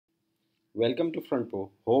Welcome to FrontPro.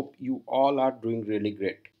 Hope you all are doing really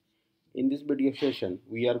great. In this video session,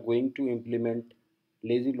 we are going to implement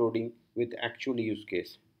lazy loading with actual use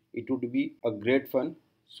case. It would be a great fun.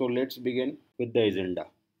 So let's begin with the agenda.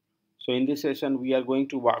 So in this session, we are going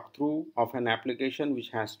to walk through of an application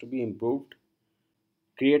which has to be improved,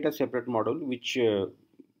 create a separate module which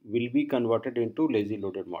will be converted into lazy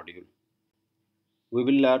loaded module. We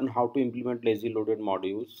will learn how to implement lazy loaded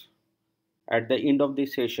modules. At the end of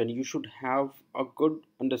this session, you should have a good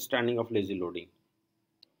understanding of lazy loading.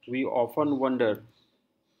 We often wonder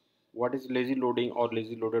what is lazy loading or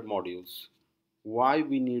lazy loaded modules, why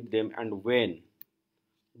we need them and when.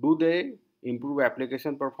 Do they improve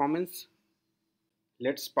application performance?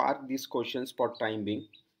 Let's park these questions for time being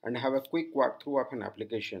and have a quick walkthrough of an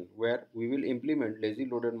application where we will implement lazy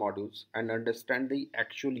loaded modules and understand the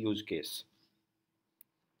actual use case.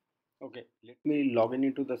 Okay, let me log in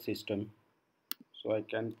into the system so I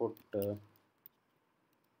can put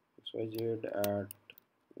xyz at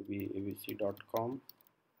maybe abc.com.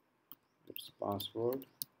 Its password.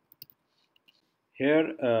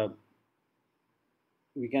 Here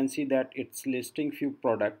we can see that it's listing few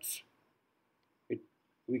products.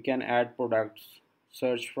 We can add products,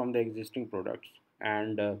 search from the existing products,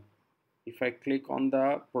 and if I click on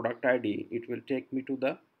the product ID, it will take me to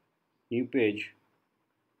the new page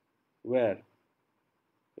where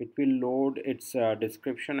it will load its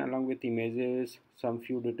description along with images, some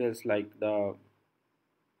few details like the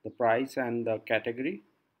price and the category.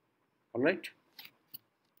 All right.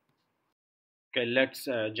 Okay, let's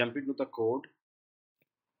jump into the code.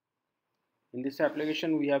 In this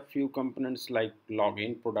application, we have few components like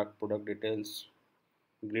login, product details,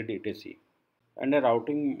 grid, etc. and a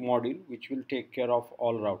routing module which will take care of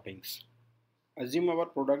all routings. Assume our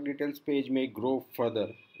product details page may grow further.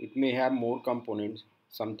 It may have more components,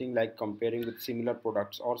 something like comparing with similar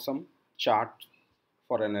products or some chart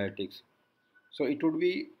for analytics. So it would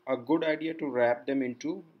be a good idea to wrap them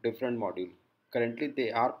into different module. Currently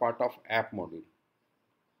they are part of app module.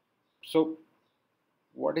 So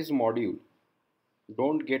what is module?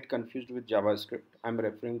 Don't get confused with JavaScript. I'm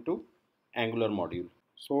referring to Angular module.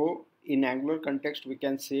 So in Angular context, we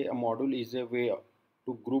can say a module is a way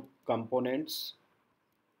to group components,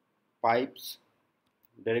 pipes,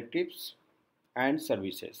 directives, and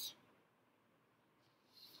services.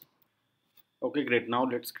 Okay, great. Now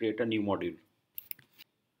let's create a new module.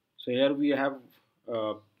 So here we have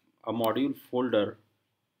uh, a module folder,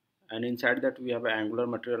 and inside that we have an Angular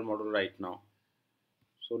material module right now.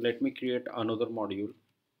 So let me create another module.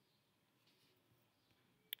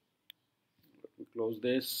 Let me close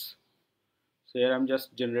this. So here I'm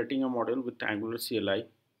just generating a module with Angular CLI.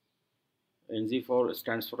 ngFor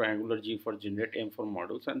stands for Angular, G for generate, M for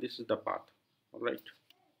modules, and this is the path. All right.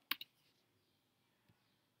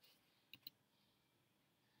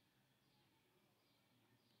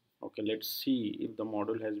 Okay, let's see if the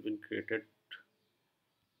module has been created.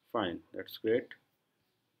 Fine, that's great.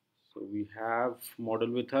 So we have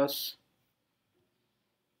module with us.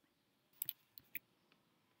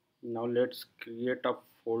 Now let's create a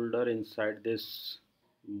folder inside this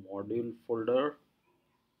module folder,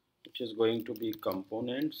 which is going to be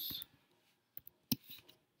components,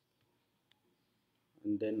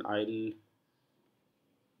 and then I'll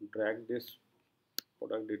drag this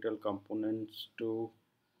product detail components to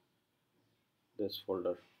this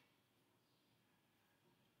folder.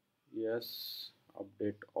 Yes,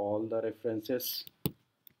 update all the references.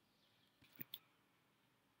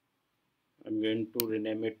 I'm going to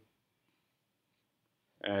rename it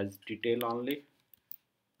as detail only,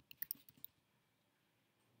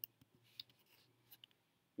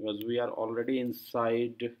 because we are already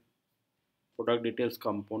inside product details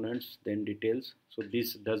components then details, so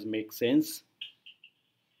this does make sense.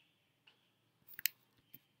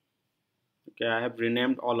 Okay, I have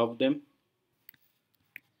renamed all of them.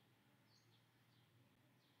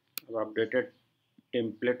 I've updated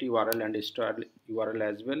template URL and star URL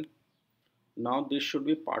as well. Now this should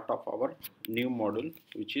be part of our new module,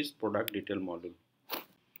 which is product detail module.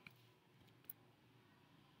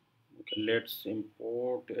 Okay, let's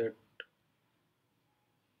import it.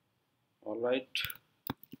 All right,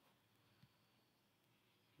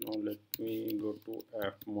 now let me go to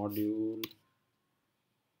app module.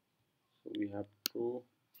 So we have to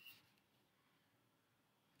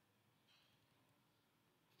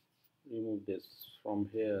remove this from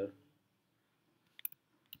here.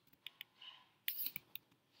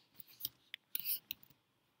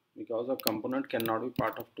 Because a component cannot be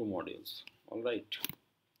part of two modules. All right,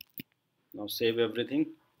 now save everything.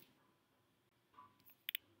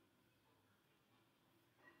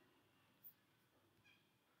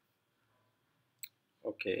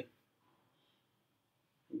 Okay,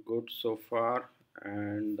 good so far.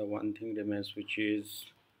 And the one thing remains, which is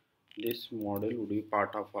this module would be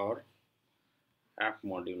part of our app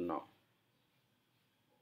module now.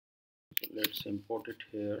 So let's import it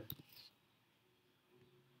here.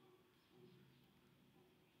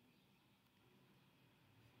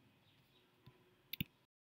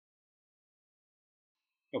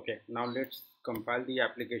 Okay, now let's compile the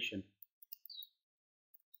application.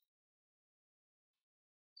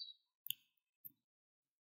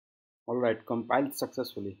 Alright, compiled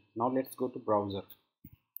successfully. Now let's go to browser.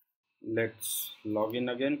 Let's log in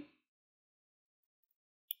again.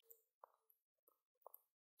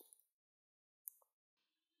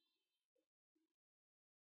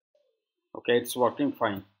 Okay, it's working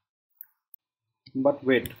fine. But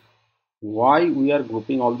wait, why we are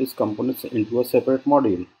grouping all these components into a separate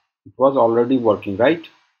module? It was already working, right?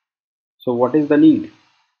 So what is the need?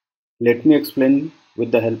 Let me explain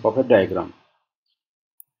with the help of a diagram.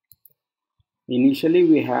 Initially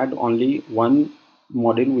we had only one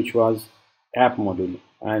module, which was app module,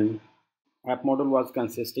 and app module was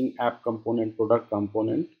consisting app component, product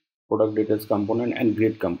details component, and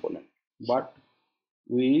grid component. But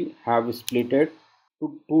we have split it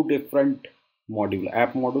to two different module,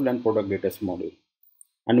 app module and product details module,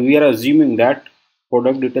 and we are assuming that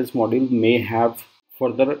product details module may have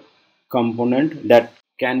further component that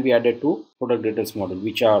can be added to product details module,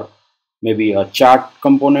 which are maybe a chart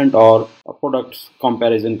component or a product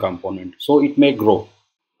comparison component. So it may grow,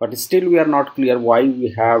 but still we are not clear why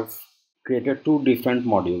we have created two different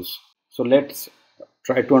modules. So let's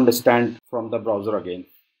try to understand from the browser again.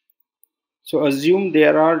 So assume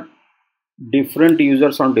there are different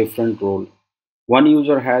users on different role. One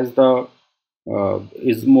user has the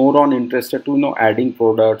is more on interested to adding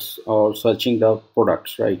products or searching the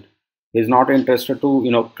products, right? He's not interested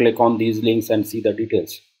to click on these links and see the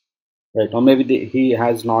details, right? Or maybe he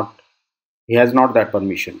has not that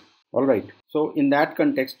permission. All right, so in that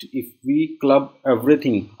context, if we club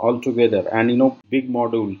everything all together, and big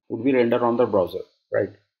module would be rendered on the browser, right?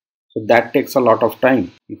 So that takes a lot of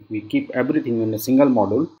time. If we keep everything in a single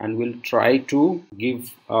module and we'll try to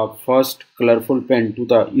give a first colorful pen to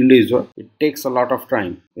the end user, it takes a lot of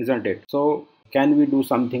time, isn't it? So can we do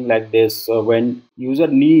something like this? When user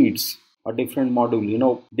needs a different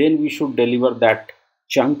module, then we should deliver that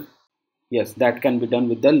chunk. Yes, that can be done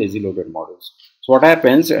with the lazy loaded models. So what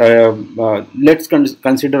happens, let's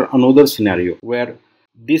consider another scenario where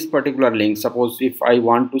this particular link, suppose if I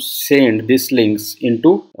want to send this links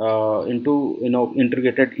into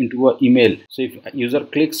integrated into a email. So if a user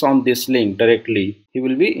clicks on this link directly, he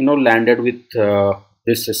will be landed with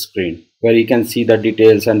this screen where he can see the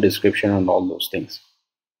details and description and all those things.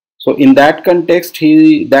 So in that context,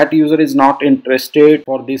 that user is not interested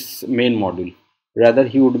for this main module. Rather,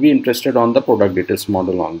 he would be interested on the product details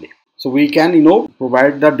module only. So we can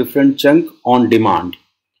provide the different chunk on demand.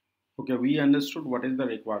 Okay, we understood what is the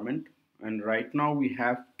requirement, and right now we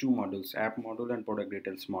have two modules, app module and product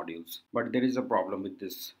details modules. But there is a problem with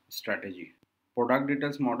this strategy. Product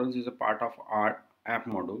details modules is a part of our app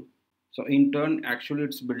module. So in turn, actually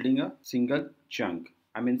it's building a single chunk.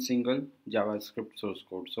 I mean single JavaScript source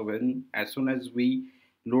code. So as soon as we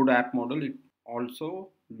load app module, it also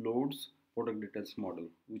loads product details module,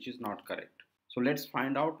 which is not correct. So let's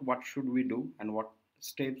find out what should we do and what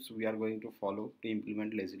steps we are going to follow to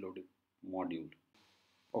implement lazy loading module.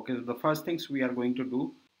 Okay, so the first things we are going to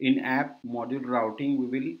do, in app module routing, we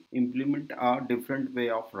will implement a different way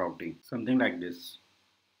of routing, something like this.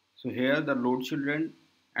 So here the load children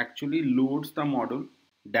actually loads the module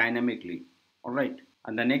dynamically. All right,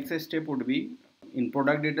 and the next step would be in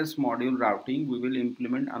product details module routing, we will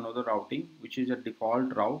implement another routing, which is a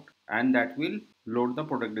default route, and that will load the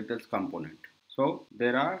product details component. So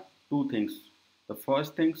there are two things. The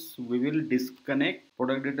first things, we will disconnect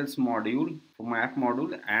product details module from app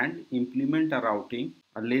module and implement a routing,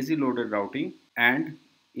 a lazy loaded routing, and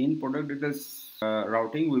in product details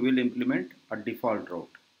routing, we will implement a default route.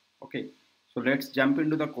 Okay, so let's jump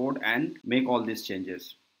into the code and make all these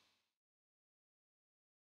changes.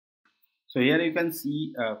 So here you can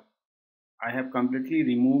see I have completely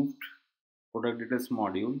removed product details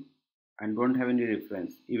module and don't have any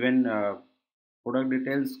reference. Even product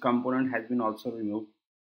details component has been also removed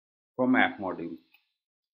from app module.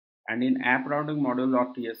 And in app routing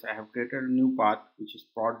module.ts, I have created a new path, which is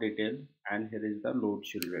prod detail, and here is the load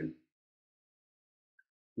children,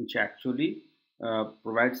 which actually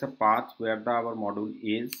provides a path where our module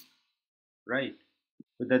is, right?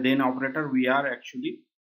 With the then operator, we are actually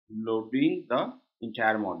loading the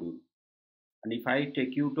entire module. And if I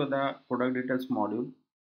take you to the product details module,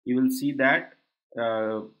 you will see that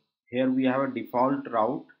uh, here we have a default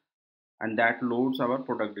route, and that loads our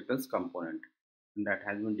product details component, and that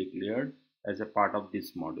has been declared as a part of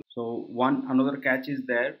this module. So another catch is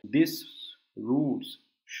that this routes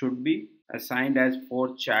should be assigned as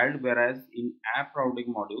for child, whereas in app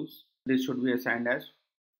routing modules this should be assigned as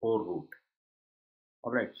for root.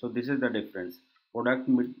 Alright, so this is the difference. Product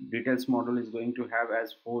details module is going to have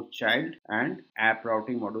as for child, and app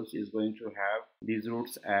routing modules is going to have these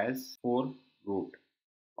routes as for root.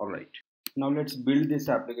 Alright, now let's build this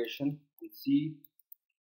application and see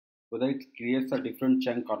whether it creates a different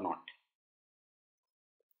chunk or not.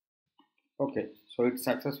 Okay, so it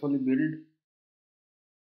successfully built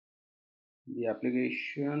the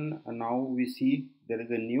application, and now we see there is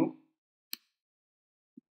a new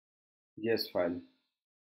JS file.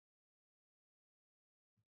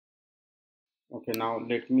 Okay, now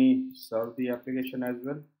let me serve the application as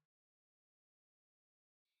well.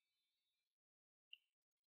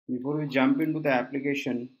 Before we jump into the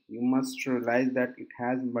application, you must realize that it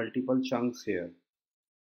has multiple chunks here.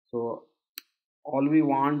 So all we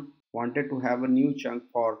wanted to have a new chunk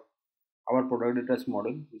for our product details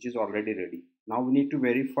model, which is already ready. Now we need to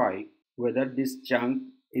verify whether this chunk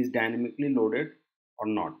is dynamically loaded or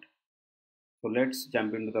not. So let's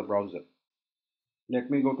jump into the browser. Let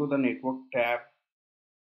me go to the network tab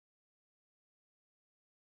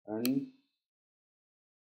and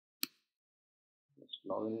let's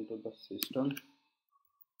log into the system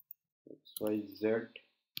xyz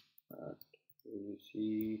at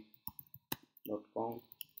abc.com.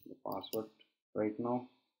 The password right now,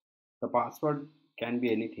 the password can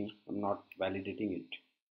be anything, I'm not validating it.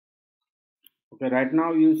 Okay, right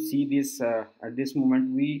now you see this at this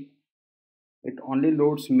moment it only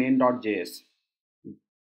loads main.js,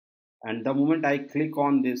 and the moment I click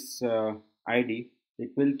on this id,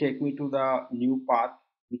 it will take me to the new path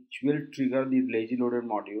which will trigger the lazy loaded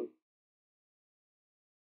module,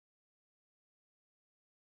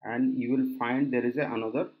 and you will find there is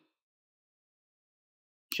another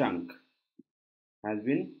chunk has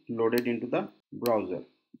been loaded into the browser.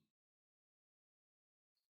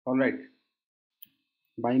 Alright,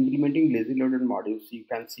 by implementing lazy loaded modules, you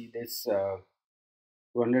can see this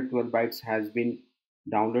 212 bytes has been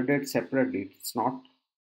downloaded separately. It's not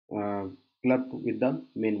clubbed with the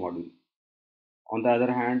main module. On the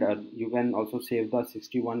other hand, you can also save the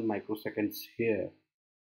 61 microseconds here,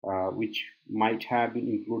 which might have been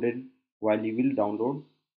included while you will download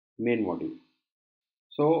main module.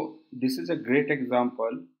 So this is a great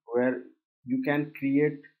example where you can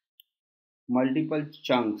create multiple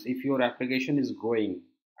chunks if your application is growing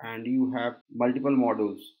and you have multiple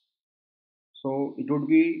modules. So it would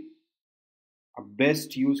be a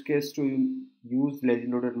best use case to use lazy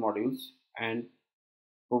loaded modules and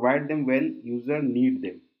provide them when user need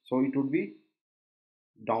them. So it would be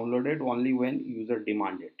downloaded only when user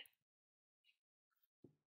demand it.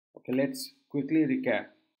 Okay, let's quickly recap.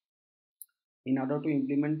 In order to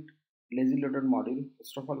implement lazy loaded module,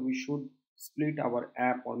 first of all we should split our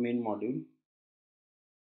app or main module.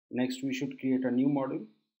 Next we should create a new module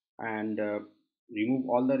and remove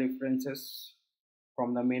all the references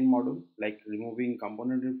from the main module, like removing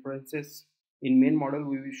component references. In main module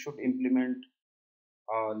we should implement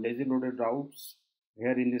lazy loaded routes.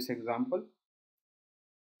 Here in this example,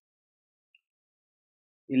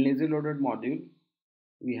 in lazy loaded module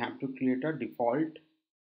we have to create a default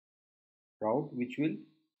route which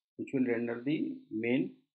will render the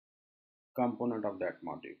main component of that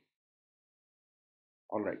module.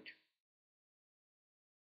 All right,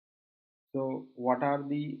 so what are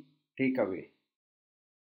the takeaway?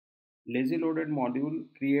 Lazy loaded module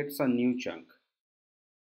creates a new chunk.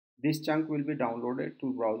 This chunk will be downloaded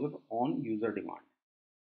to browser on user demand.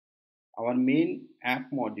 Our main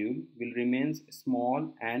app module will remain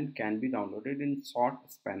small and can be downloaded in short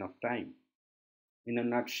span of time. In a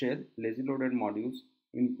nutshell, lazy loaded modules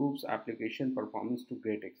improves application performance to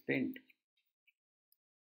great extent.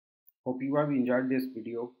 Hope you have enjoyed this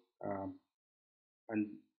video and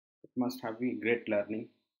it must have been great learning.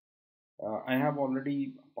 I have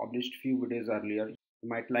already published few videos earlier. You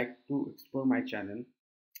might like to explore my channel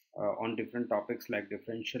on different topics like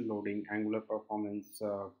differential loading, Angular performance,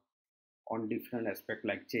 on different aspects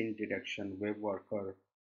like change detection, web worker.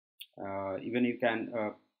 Even you can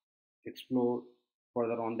explore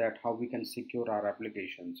further on that how we can secure our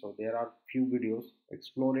application. So there are few videos,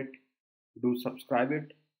 explore it, do subscribe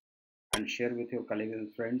it and share with your colleagues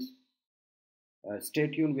and friends. Stay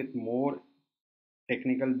tuned with more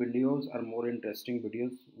technical videos or more interesting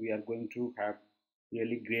videos. We are going to have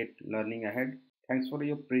really great learning ahead. Thanks for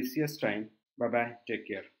your precious time. Bye bye, take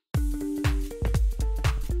care.